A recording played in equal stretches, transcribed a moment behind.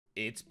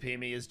It's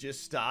Pimmy has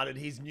just started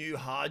his new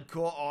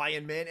hardcore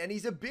Iron Man and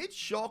he's a bit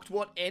shocked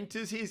what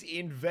enters his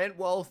invent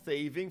while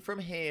thieving from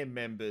ham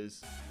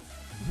members.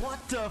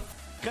 What the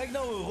f? Kijk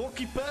nou een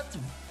Rocky Pet.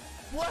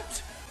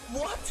 What?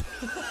 What?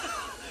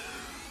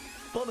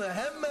 Van een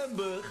ham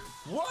member?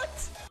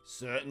 What?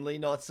 Certainly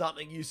not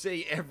something you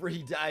see every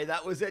day.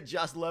 That was at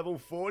just level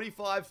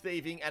 45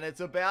 thieving and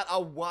it's about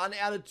a 1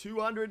 out of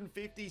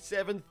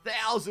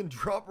 257,000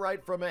 drop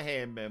rate from a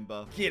ham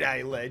member.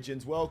 G'day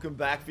legends, welcome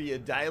back for your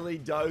daily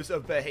dose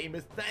of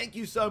Behemeth. Thank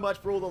you so much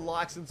for all the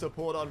likes and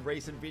support on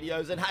recent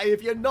videos, and hey,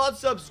 if you're not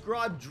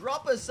subscribed,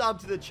 drop a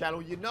sub to the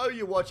channel. You know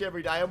you watch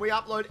every day and we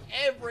upload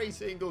every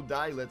single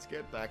day. Let's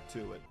get back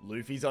to it.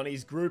 Luffy's on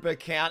his group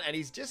account and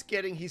he's just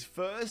getting his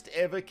first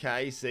ever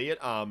KC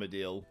at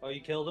Armadillo. Oh,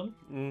 you killed him?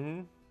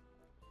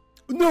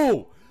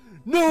 No!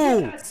 No!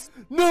 Yes!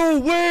 No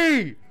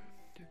way!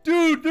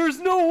 Dude, there's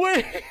no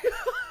way!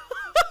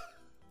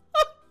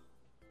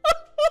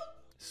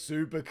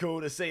 Super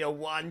cool to see a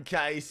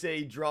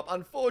 1KC drop.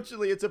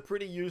 Unfortunately, it's a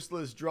pretty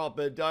useless drop,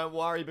 but don't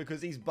worry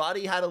because his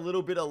buddy had a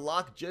little bit of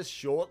luck just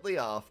shortly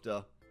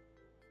after.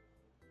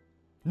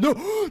 No!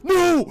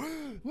 No!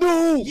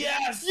 No!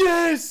 Yes!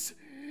 Yes!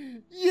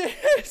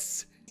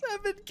 Yes!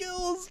 7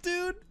 kills,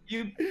 dude!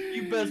 You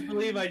best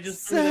believe I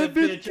just threw that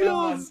bitch 7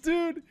 kills,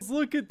 dude!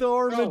 Look at the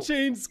armor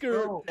chain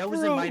skirt. Bro, that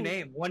was in my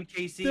name,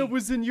 1KC.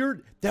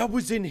 That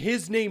was in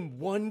his name,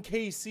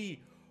 1KC.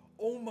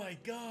 Oh my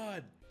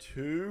god.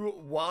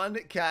 2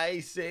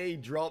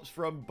 1KC drops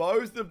from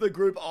both of the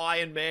group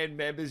Iron Man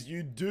members.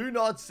 You do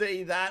not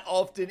see that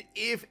often,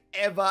 if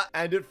ever.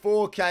 And at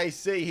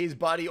 4KC, his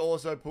buddy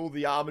also pulled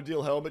the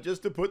Armadillo helmet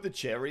just to put the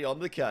cherry on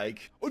the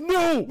cake. Oh,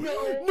 no!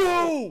 No!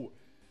 No!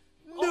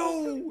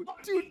 No!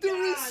 Dude,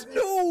 there is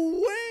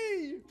no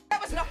way!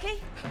 That was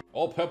lucky.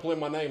 All purple in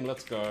my name,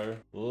 let's go.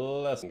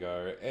 Let's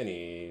go.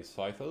 Any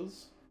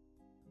scythers?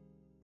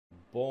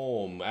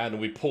 Boom. And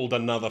we pulled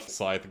another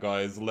scythe,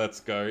 guys. Let's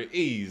go.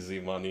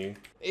 Easy money.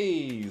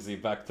 Easy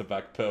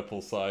back-to-back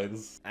purple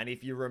scythes. And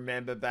if you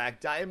remember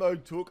back, Damo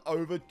took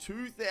over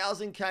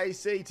 2,000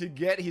 KC to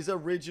get his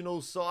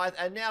original scythe,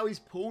 and now he's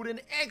pulled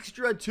an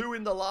extra 2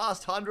 in the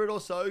last 100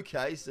 or so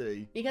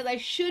KC. Because I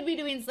should be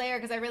doing Slayer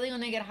because I really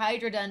want to get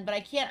Hydra done, but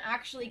I can't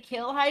actually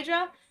kill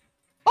Hydra.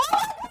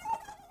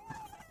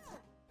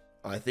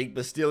 I think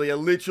Bastilia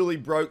literally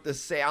broke the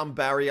sound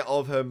barrier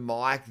of her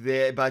mic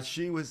there, but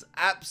she was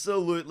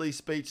absolutely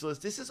speechless.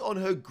 This is on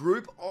her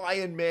group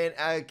Iron Man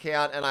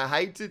account, and I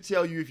hate to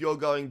tell you if you're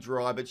going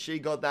dry, but she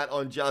got that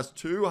on just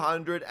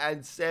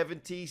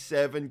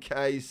 277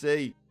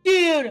 KC.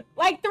 Dude,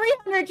 like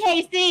 300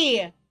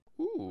 KC.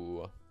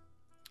 Ooh.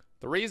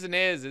 The reason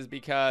is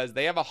because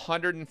they have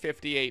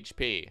 150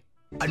 HP.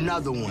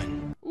 Another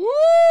one. Woo!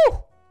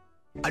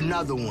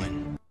 Another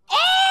one.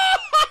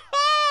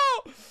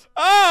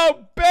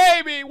 Oh,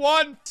 baby,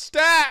 1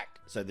 stack.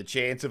 So the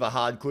chance of a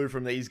hard clue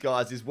from these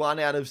guys is 1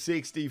 out of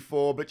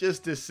 64, but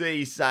just to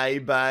see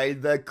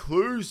Sabe, the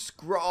clue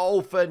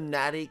scroll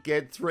fanatic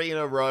get 3 in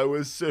a row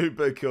was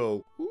super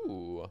cool.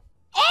 Ooh.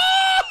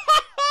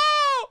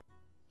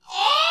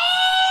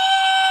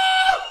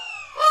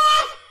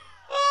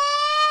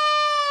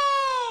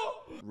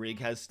 Rig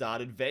has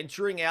started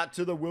venturing out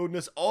to the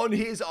wilderness on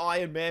his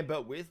Iron Man,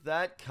 but with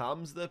that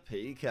comes the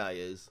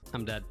PKers.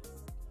 I'm dead.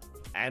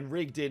 And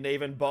Rig didn't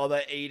even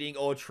bother eating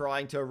or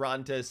trying to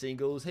run to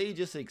singles. He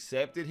just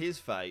accepted his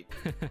fate.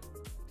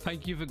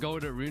 Thank you for going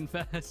to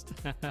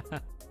RuneFest.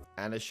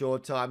 And a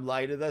short time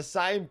later, the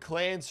same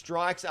clan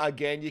strikes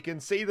again. You can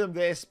see them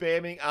there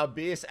spamming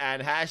Abyss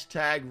and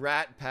hashtag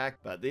RatPack.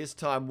 But this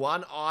time,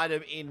 one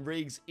item in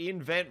Rig's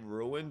invent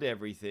ruined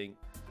everything.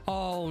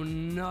 Oh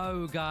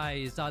no,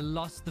 guys. I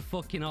lost the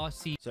fucking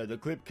RC. So the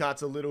clip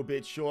cut's a little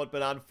bit short,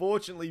 but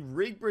unfortunately,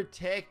 Rig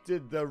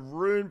protected the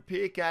rune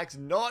pickaxe,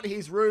 not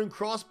his rune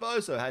crossbow,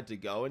 so had to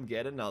go and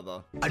get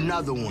another.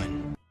 Another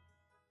one.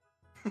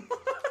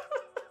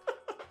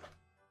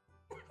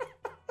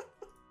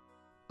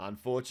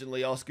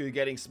 Unfortunately, Osku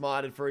getting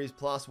smited for his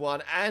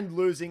 +1 and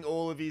losing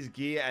all of his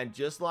gear. And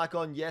just like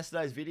on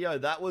yesterday's video,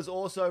 that was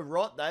also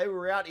Rot. They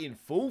were out in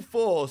full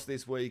force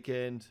this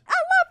weekend. I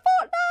love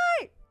Fortnite!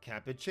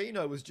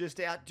 Cappuccino was just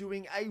out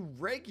doing a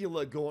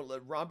regular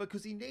gauntlet run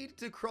because he needed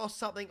to cross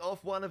something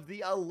off one of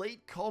the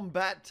elite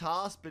combat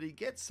tasks, but he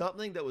gets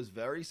something that was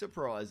very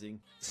surprising.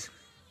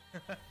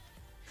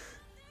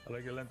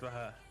 Olen kyllä nyt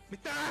vähän...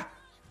 Mitä?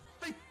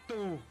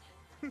 Vittu!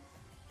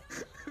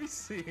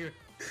 Vissiin.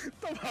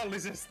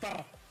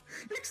 Tavallisesta!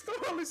 Miksi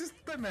tavallisesta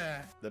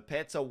tänään? The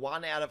pet's a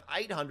 1 out of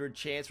 800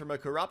 chance from a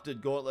corrupted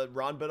gauntlet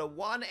run, but a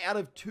 1 out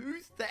of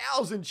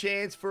 2,000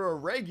 chance for a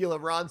regular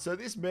run, so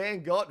this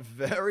man got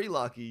very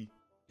lucky.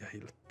 Ja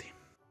hiltti.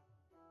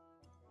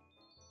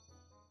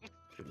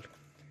 Kyllä.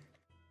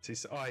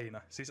 Siis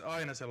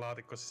aina se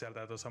laatikko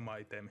sisältää tuon sama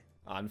itemi.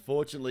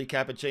 Unfortunately,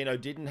 Cappuccino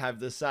didn't have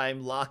the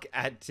same luck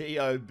at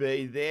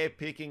TOB. They're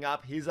picking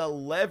up his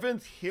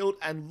 11th hilt,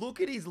 and look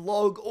at his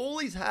log. All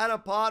he's had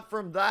apart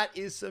from that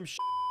is some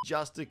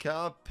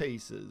Justicar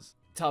pieces.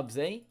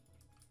 Tubbsy?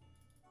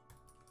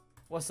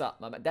 What's up,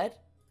 my dad?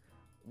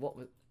 What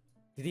was...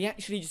 Did he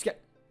actually just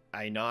get...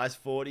 A nice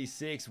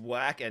 46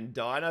 whack, and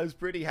Dino's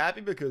pretty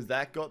happy because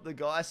that got the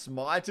guy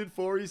smited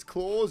for his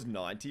claws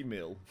 90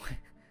 mil.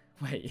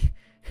 Wait.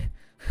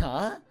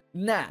 Huh?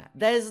 Nah,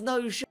 there's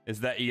no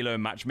Is there ELO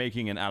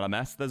matchmaking in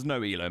LMS? There's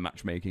no ELO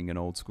matchmaking in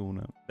old school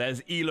now.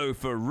 There's ELO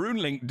for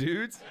RuneLink,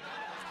 dudes.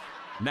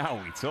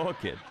 Now we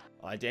talking.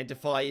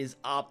 Identify is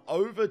up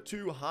over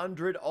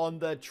 200 on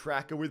the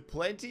tracker with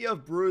plenty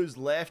of brews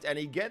left, and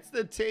he gets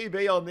the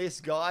TB on this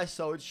guy,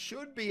 so it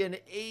should be an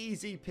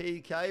easy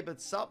PK,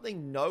 but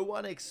something no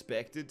one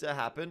expected to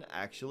happen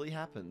actually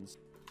happens.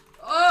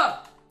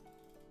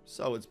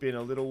 So it's been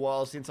a little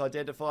while since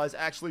Identifies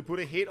actually put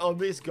a hit on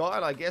this guy,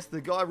 and I guess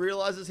the guy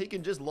realizes he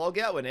can just log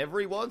out whenever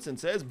he wants and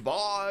says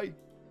bye.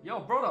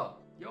 Yo, brother.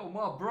 Yo,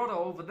 my brother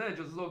over there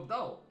just logged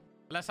out.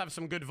 Let's have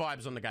some good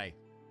vibes on the gay.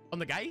 On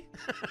the gay?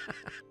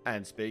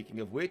 And speaking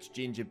of which,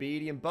 Ginger,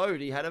 Beardie and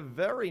B0aty had a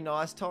very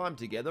nice time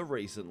together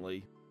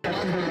recently.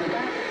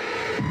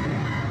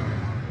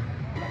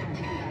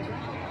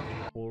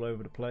 All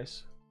over the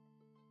place.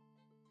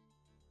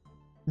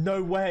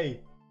 No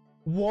way.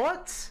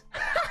 What?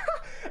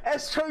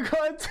 Estro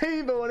got a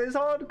T-Bow on his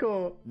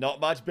hardcore.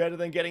 Not much better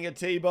than getting a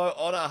T-Bow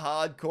on a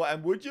hardcore,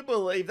 and would you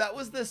believe that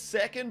was the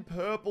second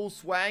purple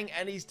swang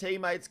and his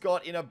teammates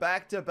got in a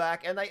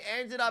back-to-back, and they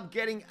ended up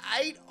getting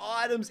 8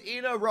 items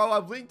in a row.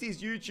 I've linked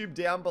his YouTube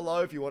down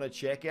below if you want to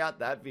check out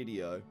that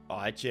video.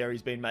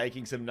 iCherry's been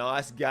making some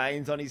nice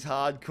gains on his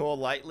hardcore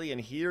lately,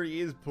 and here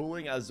he is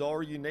pulling a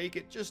Zora unique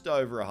at just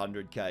over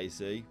 100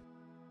 KC.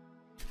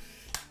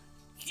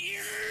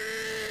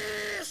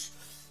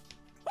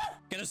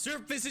 Gonna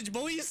surf visage,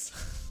 boys.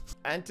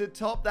 And to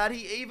top that,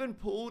 he even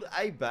pulled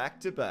a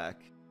back-to-back.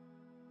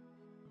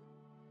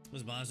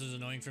 Was monsters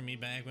annoying for me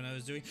back when I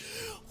was doing?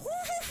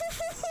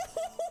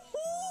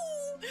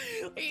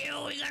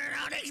 Yo, we got an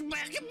Onyx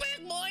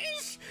back-to-back,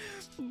 boys.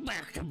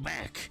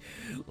 Back-to-back.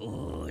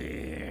 Oh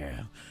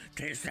yeah,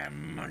 taste that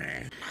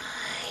money.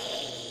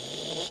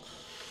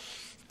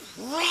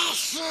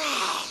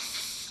 Precious.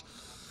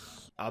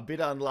 A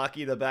bit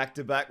unlucky the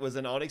back-to-back was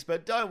an Onyx,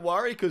 but don't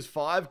worry, because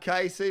 5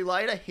 KC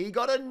later, he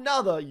got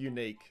another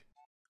unique.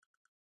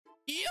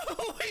 Yo, we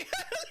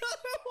got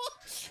another one.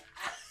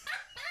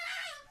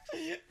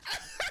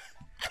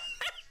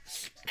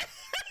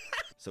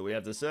 So we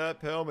have the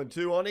Serp, Helm, and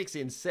 2 Onyx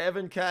in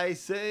 7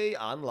 KC.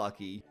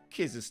 Unlucky.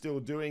 Kiz is still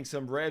doing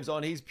some revs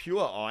on his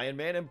pure Iron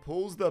Man and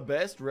pulls the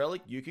best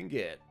relic you can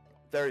get.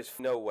 There is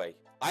no way.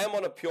 I am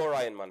on a pure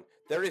Iron Man.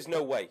 There is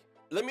no way.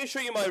 Let me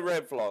show you my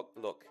rev vlog.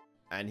 Look.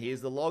 And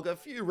here's the log, a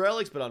few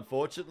relics, but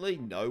unfortunately,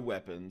 no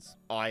weapons.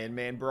 Iron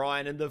Man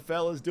Brian and the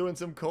fellas doing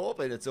some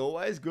corp, and it's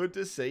always good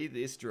to see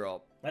this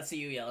drop. Let's see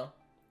you, Yellow.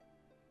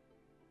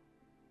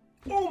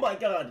 Oh my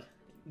god!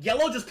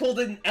 Yellow just pulled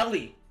in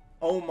Ellie.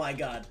 Oh my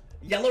god.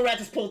 Yellow Rat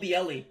just pulled the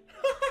Ellie.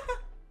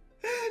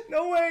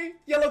 No way!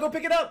 Yellow, go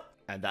pick it up!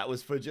 And that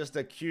was for just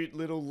a cute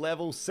little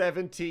level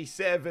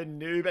 77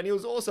 noob, and he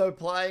was also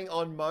playing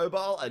on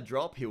mobile, a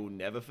drop he'll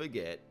never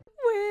forget.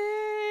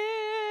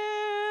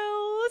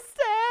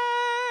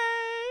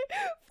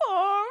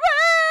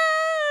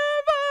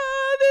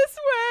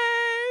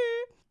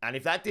 And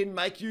if that didn't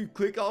make you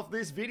click off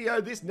this video,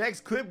 this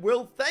next clip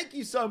will. Thank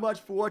you so much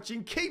for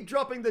watching. Keep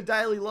dropping the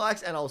daily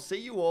likes, and I'll see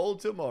you all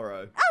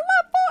tomorrow.